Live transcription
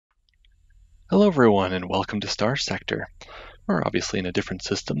Hello everyone and welcome to Starsector. We're obviously in a different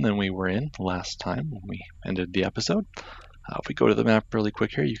system than we were in last time when we ended the episode. If we go to the map really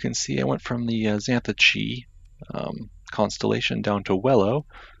quick here, you can see I went from the Xantha Chi constellation down to Wello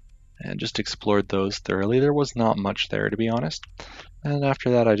and just explored those thoroughly. There was not much there, to be honest. And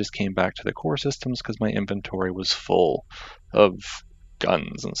after that I just came back to the core systems because my inventory was full of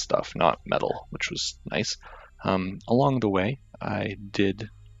guns and stuff, not metal, which was nice. Along the way I did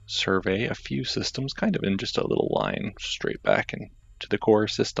survey a few systems kind of in just a little line straight back into the core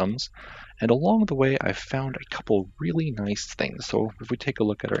systems, and along the way I found a couple really nice things. So if we take a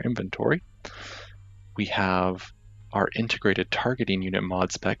look at our inventory, we have our integrated targeting unit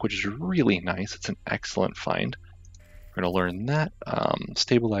mod spec, which is really nice. It's an excellent find. We're going to learn that.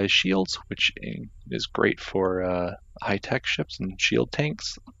 Stabilized shields, which is great for high-tech ships and shield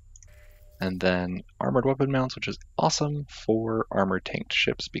tanks. And then armored weapon mounts, which is awesome for armored tanked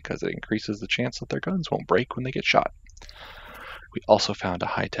ships because it increases the chance that their guns won't break when they get shot. We also found a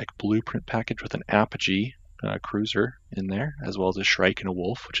high-tech blueprint package with an Apogee cruiser in there, as well as a Shrike and a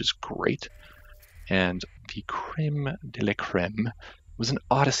Wolf, which is great. And the creme de la creme was an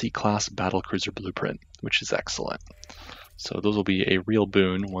Odyssey-class battlecruiser blueprint, which is excellent. So those will be a real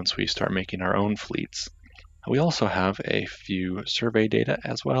boon once we start making our own fleets. We also have a few survey data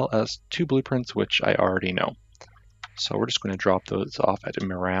as well as 2 blueprints, which I already know. So we're just going to drop those off at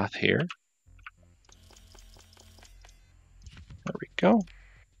Marath here. There we go.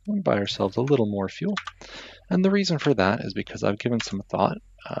 And buy ourselves a little more fuel. And the reason for that is because I've given some thought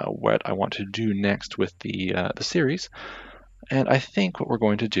what I want to do next with the series. And I think what we're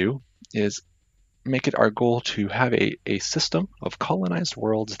going to do is make it our goal to have a system of colonized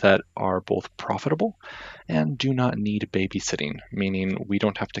worlds that are both profitable and do not need babysitting, meaning we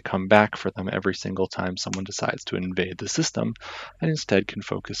don't have to come back for them every single time someone decides to invade the system, and instead can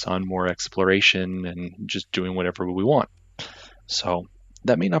focus on more exploration and just doing whatever we want. So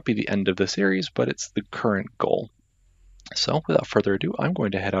that may not be the end of the series, but it's the current goal. So without further ado, I'm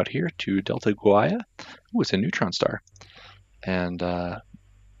going to head out here to Delta Guaya. Ooh, it's a neutron star. And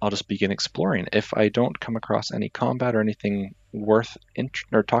I'll just begin exploring. If I don't come across any combat or anything worth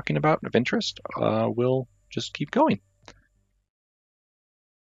talking about of interest, we'll just keep going.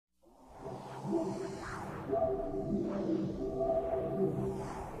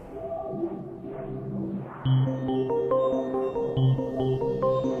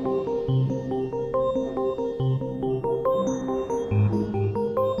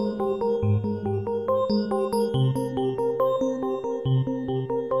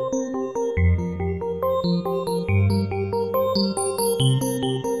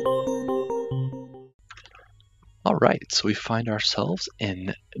 Alright, so we find ourselves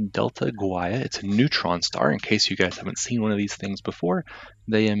in Delta Guaya. It's a neutron star. In case you guys haven't seen one of these things before,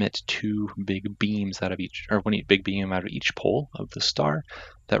 they emit 2 big beams out of each, or 1 big beam out of each pole of the star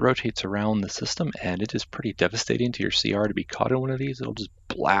that rotates around the system, and it is pretty devastating to your CR to be caught in one of these. It'll just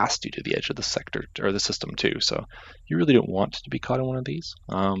blast you to the edge of the sector or the system too, so you really don't want to be caught in one of these.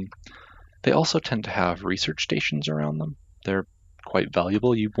 They also tend to have research stations around them. They're quite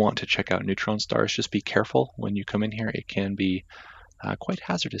valuable. You want to check out neutron stars. Just be careful when you come in here. It can be quite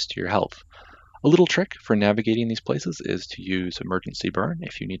hazardous to your health. A little trick for navigating these places is to use emergency burn.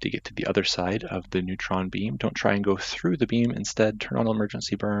 If you need to get to the other side of the neutron beam, don't try and go through the beam. Instead, turn on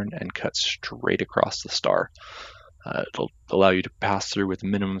emergency burn and cut straight across the star. It'll allow you to pass through with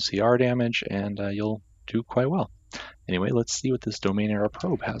minimum CR damage, and you'll do quite well. Anyway, let's see what this domain era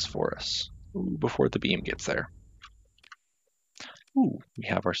probe has for us before the beam gets there. Ooh, we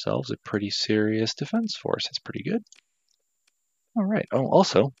have ourselves a pretty serious defense force. That's pretty good. All right. Oh,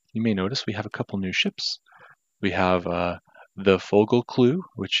 also, you may notice we have a couple new ships. We have the Vogelklu,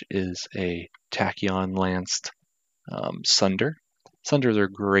 which is a tachyon-lanced Sunder. Sunders are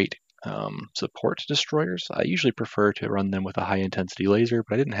great support destroyers. I usually prefer to run them with a high-intensity laser,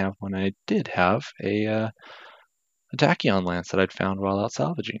 but I didn't have one. I did have a tachyon lance that I'd found while out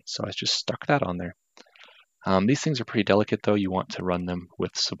salvaging, so I just stuck that on there. These things are pretty delicate, though. You want to run them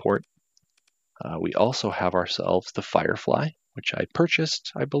with support. We also have ourselves the Firefly, which I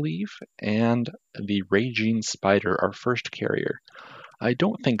purchased, I believe, and the Raging Spider, our first carrier. I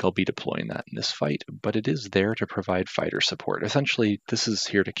don't think I'll be deploying that in this fight, but it is there to provide fighter support. Essentially, this is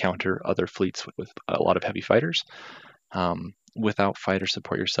here to counter other fleets with a lot of heavy fighters. Without fighter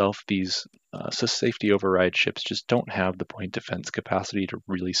support yourself, these safety override ships just don't have the point defense capacity to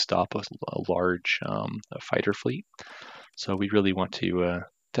really stop a large fighter fleet. So we really want to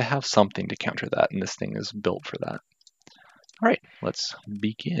have something to counter that, and this thing is built for that. All right, let's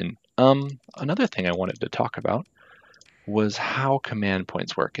begin. Another thing I wanted to talk about was how command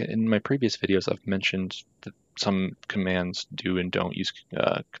points work. In my previous videos, I've mentioned that some commands do and don't use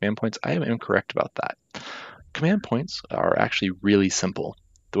command points. I am incorrect about that. Command points are actually really simple.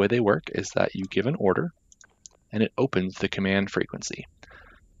 The way they work is that you give an order and it opens the command frequency.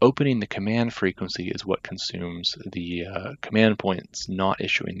 Opening the command frequency is what consumes the command points, not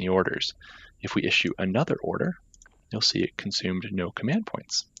issuing the orders. If we issue another order, you'll see it consumed no command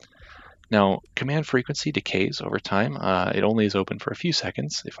points. Now, command frequency decays over time. It only is open for a few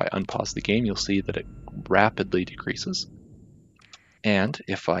seconds. If I unpause the game, you'll see that it rapidly decreases. And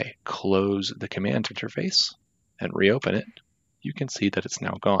if I close the command interface and reopen it, you can see that it's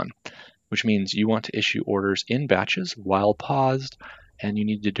now gone, which means you want to issue orders in batches while paused, and you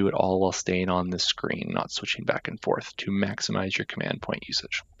need to do it all while staying on the screen, not switching back and forth to maximize your command point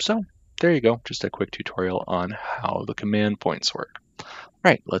usage. So there you go, just a quick tutorial on how the command points work.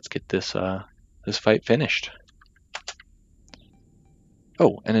 Right, let's get this fight finished.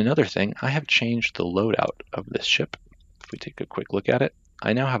 Oh, and another thing, I have changed the loadout of this ship. If we take a quick look at it,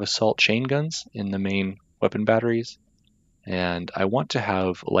 I now have assault chain guns in the main weapon batteries, and I want to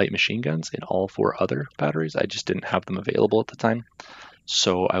have light machine guns in all 4 other batteries. I just didn't have them available at the time,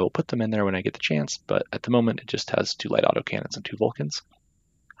 so I will put them in there when I get the chance, but at the moment it just has 2 light autocannons and 2 Vulcans.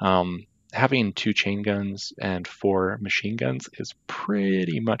 Having 2 chain guns and 4 machine guns is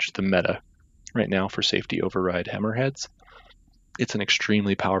pretty much the meta right now for safety override hammerheads. It's an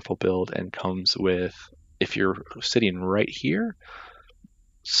extremely powerful build and comes with, if you're sitting right here,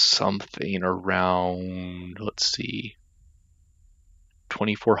 something around, let's see,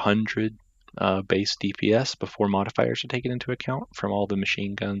 2400 base DPS before modifiers are taken into account from all the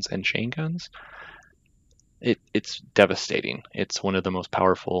machine guns and chain guns. It's devastating. It's one of the most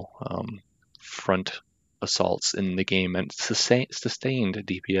powerful front assaults in the game, and sustained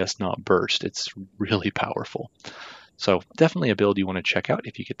DPS, not burst. It's really powerful. So definitely a build you want to check out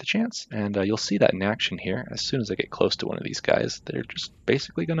if you get the chance, and you'll see that in action here. As soon as I get close to one of these guys, they're just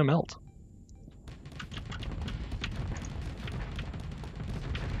basically going to melt.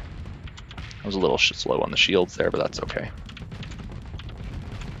 I was a little slow on the shields there, but that's okay.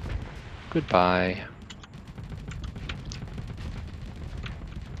 Goodbye.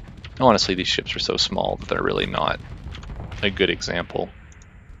 Honestly, these ships are so small that they're really not a good example.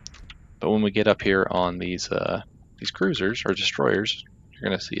 But when we get up here on these cruisers or destroyers, you're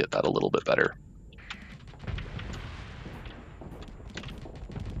going to see that a little bit better.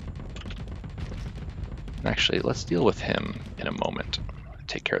 Actually, let's deal with him in a moment.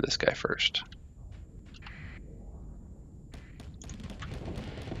 Take care of this guy first.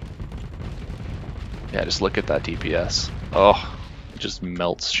 Yeah, just look at that DPS. Oh, it just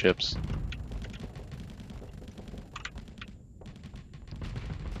melts ships.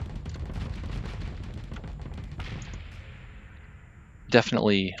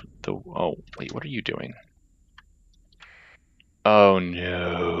 Definitely the... Oh, wait, what are you doing? Oh,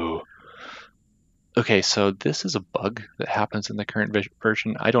 no. Okay, so this is a bug that happens in the current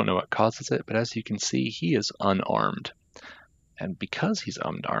version. I don't know what causes it, but as you can see, he is unarmed. And because he's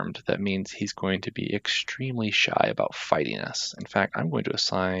unarmed, that means he's going to be extremely shy about fighting us. In fact, I'm going to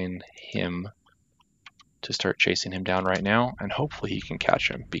assign him to start chasing him down right now, and hopefully he can catch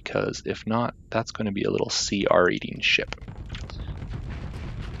him, because if not, that's going to be a little CR-eating ship.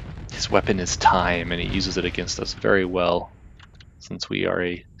 His weapon is time, and he uses it against us very well, since we are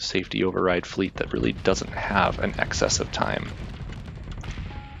a safety override fleet that really doesn't have an excess of time.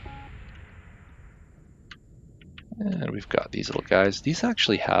 And we've got these little guys. These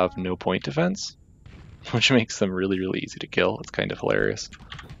actually have no point defense, which makes them really, really easy to kill. It's kind of hilarious.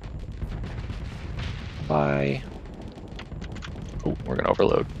 Bye. Oh, we're gonna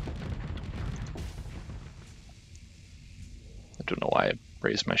overload. I don't know why I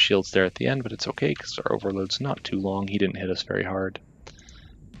raised my shields there at the end, but it's okay because our overload's not too long. He didn't hit us very hard.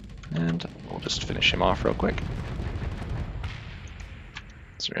 And we'll just finish him off real quick.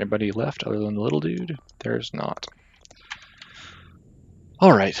 Is there anybody left other than the little dude? There's not.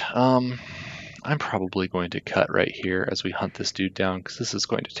 Alright, I'm probably going to cut right here as we hunt this dude down, because this is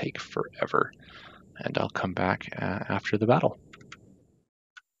going to take forever. And I'll come back after the battle.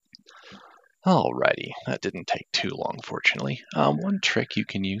 Alrighty, that didn't take too long, fortunately. One trick you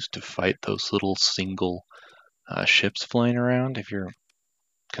can use to fight those little single ships flying around, if you're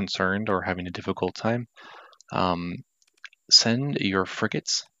concerned or having a difficult time, send your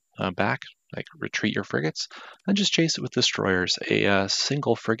frigates back, like retreat your frigates, and just chase it with destroyers. A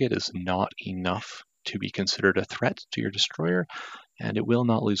single frigate is not enough to be considered a threat to your destroyer, and it will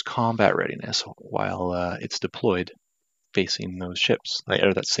not lose combat readiness while it's deployed. facing those ships,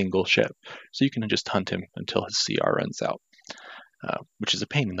 or that single ship. So you can just hunt him until his CR runs out, which is a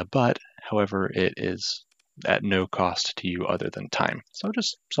pain in the butt. However, it is at no cost to you other than time. So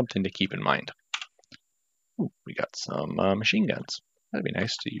just something to keep in mind. Ooh, we got some machine guns. That'd be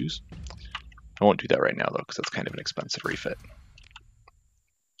nice to use. I won't do that right now though, because that's kind of an expensive refit.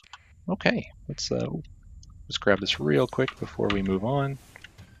 Okay, let's just grab this real quick before we move on.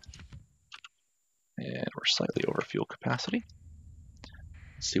 And we're slightly over fuel capacity.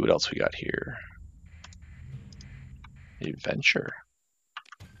 Let's see what else we got here. Adventure.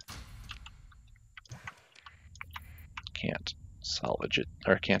 Can't salvage it,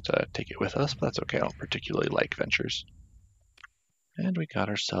 or can't take it with us, but that's okay. I don't particularly like ventures. And we got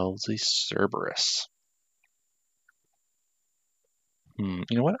ourselves a Cerberus. You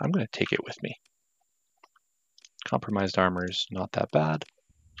know what? I'm going to take it with me. Compromised armor is not that bad.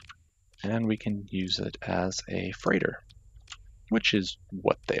 And we can use it as a freighter, which is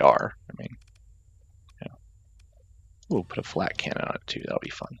what they are. I mean, yeah. We'll put a flat cannon on it too. That'll be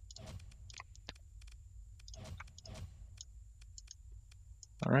fun.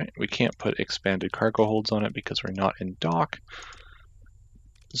 All right, we can't put expanded cargo holds on it because we're not in dock.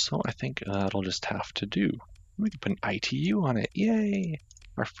 So I think that'll just have to do. We can put an ITU on it. Yay!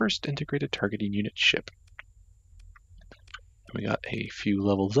 Our first integrated targeting unit ship. We got a few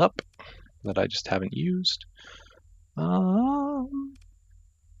levels up that I just haven't used. I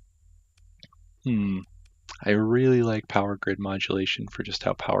really like power grid modulation for just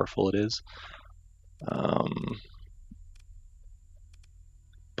how powerful it is.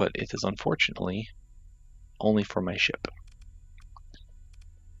 But it is unfortunately only for my ship,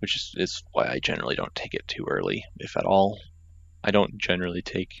 which is why I generally don't take it too early, if at all. I don't generally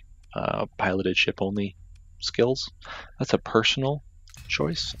take piloted ship only skills. That's a personal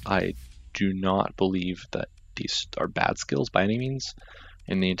choice. I do not believe that these are bad skills by any means.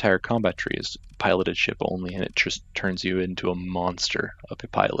 And the entire combat tree is piloted ship only, and it just turns you into a monster of a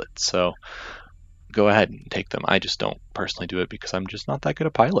pilot. So go ahead and take them. I just don't personally do it because I'm just not that good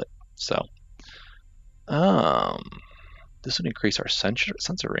a pilot. So this would increase our sensor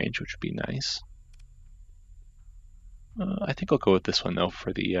range, which would be nice. I think I'll go with this one though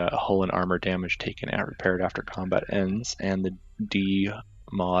for the hull and armor damage taken out repaired after combat ends, and the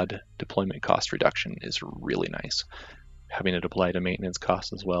D-mod deployment cost reduction is really nice. Having it apply to maintenance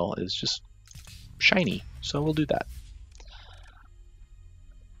costs as well is just shiny, so we'll do that.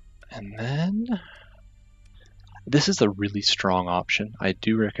 And then this is a really strong option. I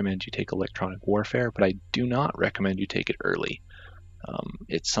do recommend you take electronic warfare, but I do not recommend you take it early.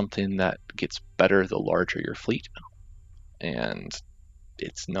 It's something that gets better the larger your fleet, and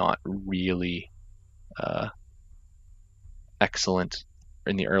it's not really excellent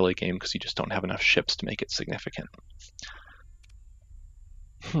in the early game because you just don't have enough ships to make it significant.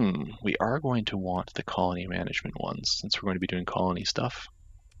 We are going to want the colony management ones since we're going to be doing colony stuff,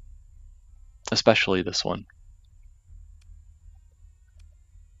 especially this one.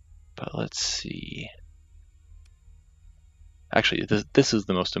 But let's see. Actually, this is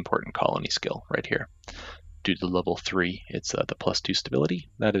the most important colony skill right here. Due to level 3, it's the +2 stability.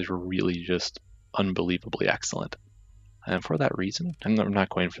 That is really just unbelievably excellent. And for that reason, I'm not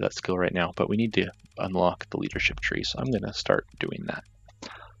going for that skill right now, but we need to unlock the leadership tree, so I'm going to start doing that.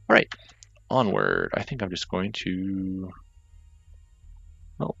 All right, onward. I think I'm just going to,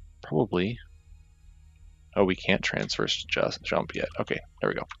 well, probably, oh, we can't transfer just jump yet. Okay, there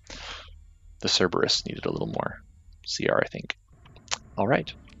we go. The Cerberus needed a little more CR, I think. All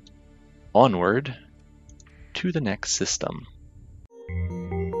right, onward to the next system.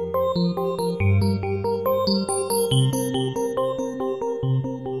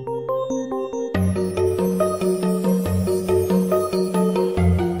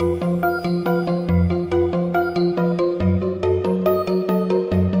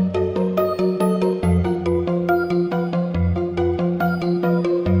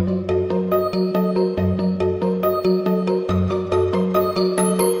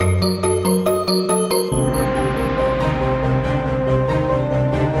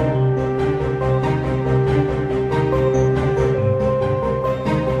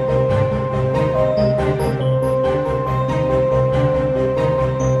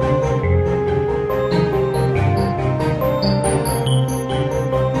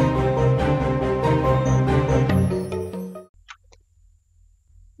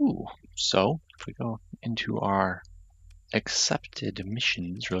 So if we go into our accepted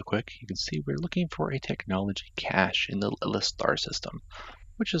missions real quick, you can see we're looking for a technology cache in the Lilith star system,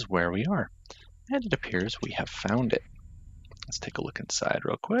 which is where we are. And it appears we have found it. Let's take a look inside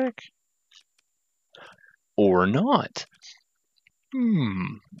real quick. Or not.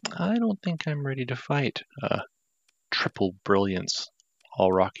 I don't think I'm ready to fight triple brilliance,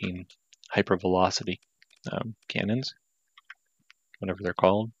 all rocking hypervelocity cannons, whatever they're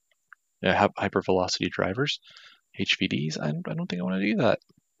called. Hypervelocity drivers, HVDs. I don't think I want to do that.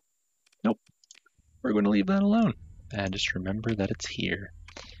 Nope. We're going to leave that alone. And just remember that it's here.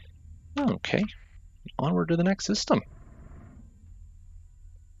 Okay. Onward to the next system.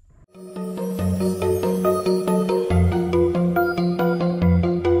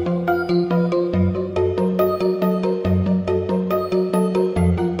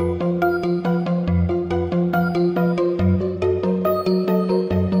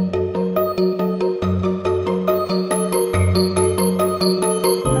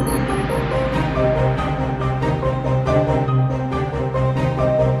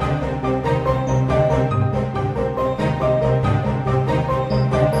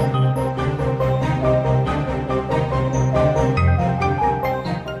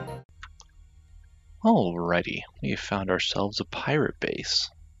 Alrighty, we found ourselves a pirate base.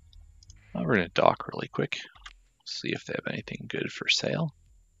 We're going to dock really quick, see if they have anything good for sale.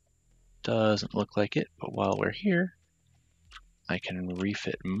 Doesn't look like it, but while we're here, I can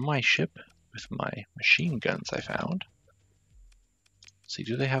refit my ship with my machine guns I found. Let's see,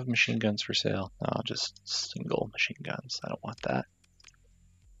 do they have machine guns for sale? No, just single machine guns. I don't want that.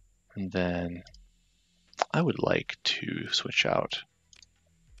 And then I would like to switch out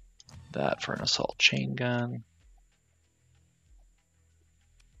that for an assault chain gun.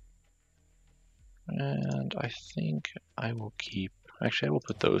 And I think I will keep, actually I will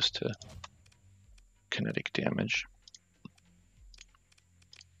put those to kinetic damage.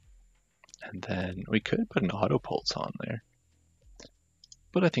 And then we could put an auto pulse on there,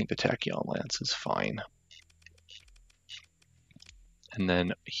 but I think the tachyon lance is fine. And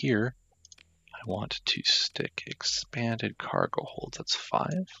then here, I want to stick expanded cargo holds. That's 5.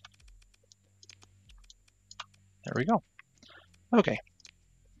 There we go. Okay,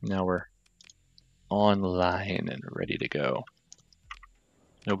 now we're online and ready to go.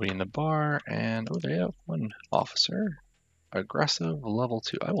 Nobody in the bar, and oh, they have one officer. Aggressive, level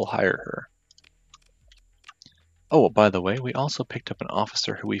 2. I will hire her. Oh, by the way, we also picked up an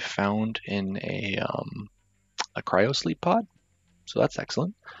officer who we found in a cryosleep pod, so that's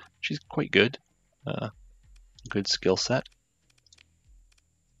excellent. She's quite good. Good skill set.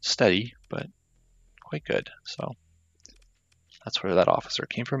 Steady, but quite good. So that's where that officer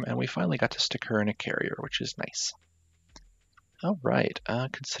came from, and we finally got to stick her in a carrier, which is nice. All right,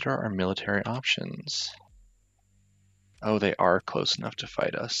 consider our military options. Oh, they are close enough to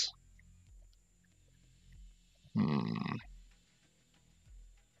fight us. I'm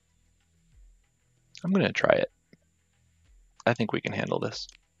going to try it. I think we can handle this.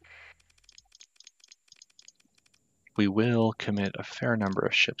 We will commit a fair number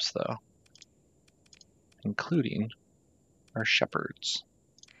of ships, though, including our shepherds.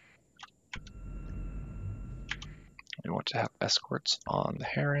 We want to have escorts on the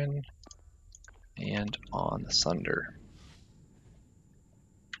Heron and on the Sunder.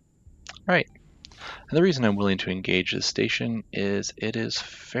 Right. And the reason I'm willing to engage this station is it is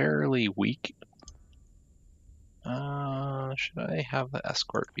fairly weak. Should I have the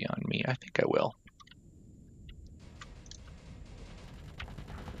escort be on me? I think I will.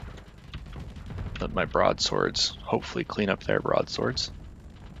 Let my broadswords hopefully clean up their broadswords.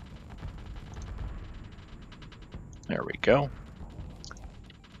 There we go.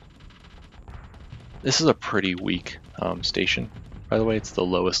 This is a pretty weak station. By the way, it's the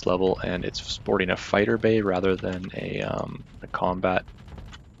lowest level, and it's sporting a fighter bay rather than a combat,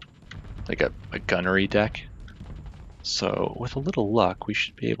 like a gunnery deck. So with a little luck, we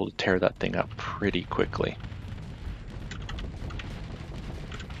should be able to tear that thing up pretty quickly.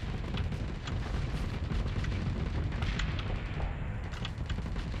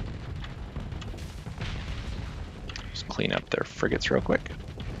 Just clean up their frigates real quick.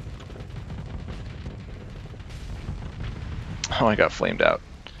 Oh, I got flamed out.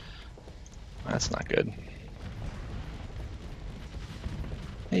 That's not good.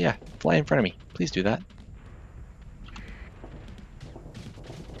 Hey, yeah, fly in front of me. Please do that.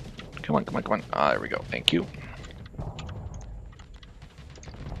 Come on, come on, come on. Ah, there we go. Thank you.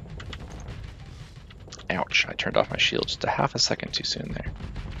 Ouch, I turned off my shield just a half a second too soon there.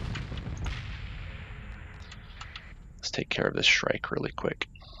 Let's take care of this Shrike really quick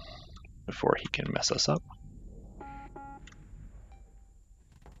before he can mess us up.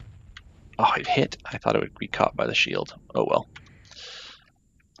 Oh, it hit. I thought it would be caught by the shield. Oh well.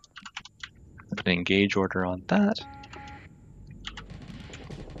 Put an engage order on that.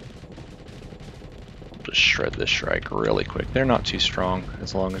 just shred this Shrike really quick. They're not too strong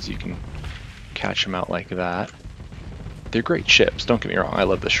as long as you can catch them out like that. They're great ships, don't get me wrong, I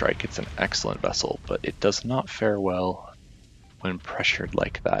love the Shrike, it's an excellent vessel, but it does not fare well when pressured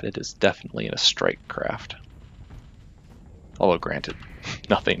like that. It is definitely a strike craft. Although granted,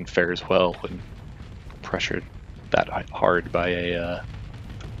 nothing fares well when pressured that hard by a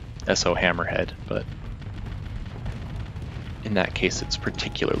SO Hammerhead, but in that case it's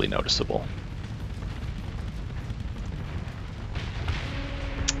particularly noticeable.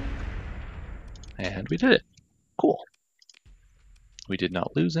 And we did it. Cool. We did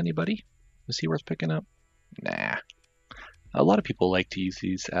not lose anybody. Was he worth picking up? Nah. A lot of people like to use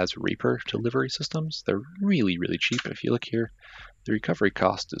these as Reaper delivery systems. They're really, really cheap. If you look here, the recovery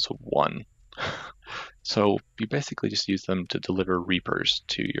cost is 1. So you basically just use them to deliver Reapers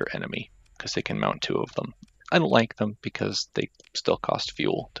to your enemy, because they can mount 2 of them. I don't like them because they still cost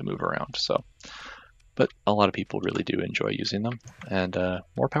fuel to move around. So, but a lot of people really do enjoy using them, and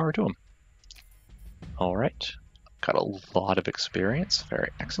more power to them. All right, got a lot of experience. Very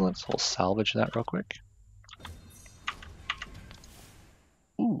excellent. So we'll salvage that real quick.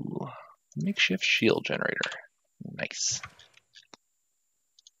 Ooh, makeshift shield generator. Nice.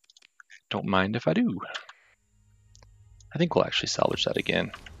 Don't mind if I do. I think we'll actually salvage that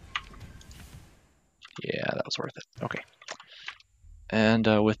again. Yeah, that was worth it. Okay.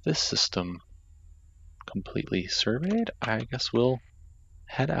 And with this system completely surveyed, I guess we'll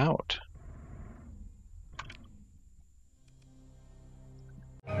head out.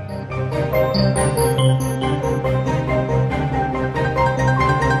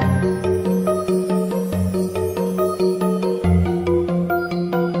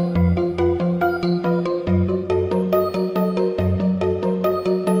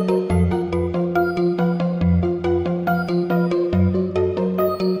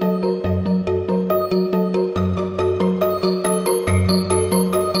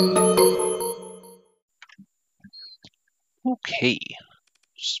 Okay,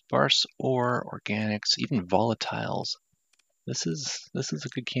 sparse ore, organics, even volatiles. This is a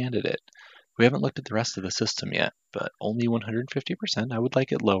good candidate. We haven't looked at the rest of the system yet, but only 150%. I would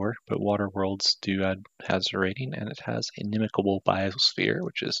like it lower, but water worlds do add hazard rating, and it has inimical biosphere,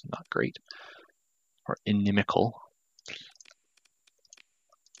 which is not great. Or inimical.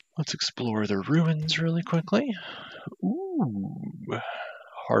 Let's explore the ruins really quickly. Ooh,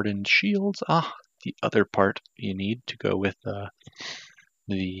 hardened shields. Ah, the other part you need to go with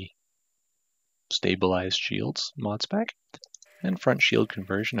the stabilized shields mod spec. And front shield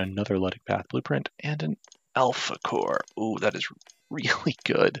conversion, another Luddic Path blueprint, and an alpha core. Ooh, that is really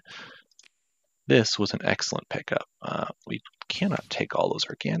good. This was an excellent pickup. We cannot take all those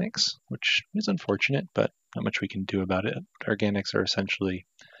organics, which is unfortunate, but not much we can do about it. Organics are essentially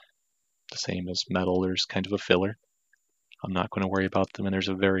the same as metal. There's kind of a filler. I'm not going to worry about them, and there's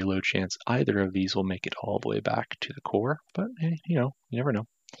a very low chance either of these will make it all the way back to the core, but you know, you never know.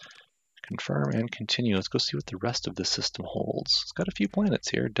 Confirm and continue. Let's go see what the rest of the system holds. It's got a few planets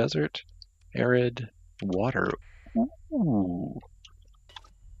here. Desert, arid, water. Ooh.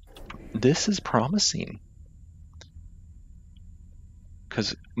 This is promising.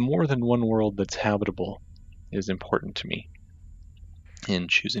 Because more than one world that's habitable is important to me in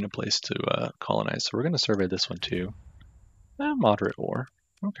choosing a place to colonize. So we're going to survey this one too. Moderate ore.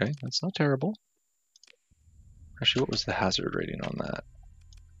 Okay, that's not terrible. Actually, what was the hazard rating on that?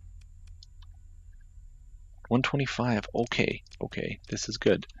 125. Okay, this is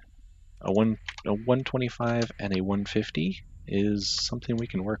good. A 125 and a 150 is something we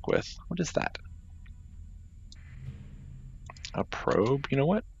can work with. What is that? A probe? You know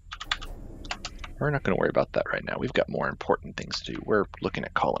what? We're not going to worry about that right now. We've got more important things to do. We're looking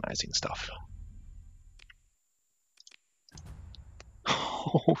at colonizing stuff.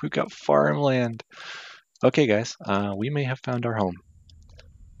 Oh, we've got farmland. Okay, guys, we may have found our home.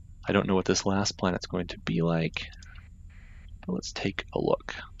 I don't know what this last planet's going to be like, but let's take a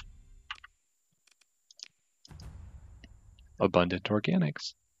look. Abundant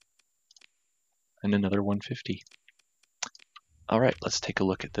organics. And another 150. All right, let's take a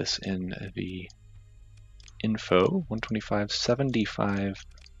look at this in the info. 125, 75,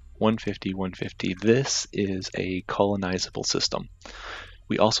 150, 150. This is a colonizable system.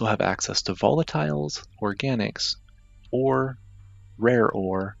 We also have access to volatiles, organics, ore, rare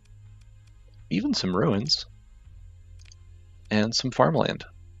ore, even some ruins, and some farmland.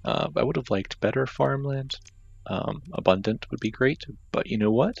 I would have liked better farmland. Abundant would be great, but you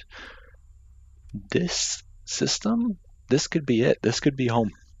know what? This system, this could be it. This could be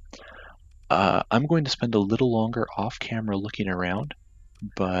home. I'm going to spend a little longer off camera looking around,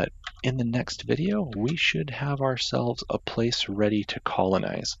 but in the next video, we should have ourselves a place ready to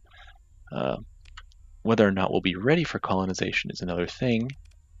colonize. Whether or not we'll be ready for colonization is another thing,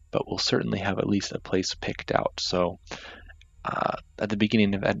 but we'll certainly have at least a place picked out. So at the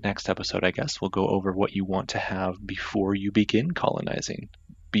beginning of that next episode, I guess, we'll go over what you want to have before you begin colonizing,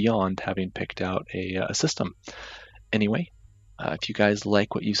 beyond having picked out a system. Anyway, if you guys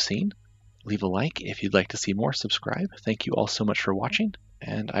like what you've seen, leave a like. If you'd like to see more, subscribe. Thank you all so much for watching,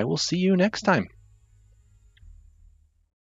 and I will see you next time.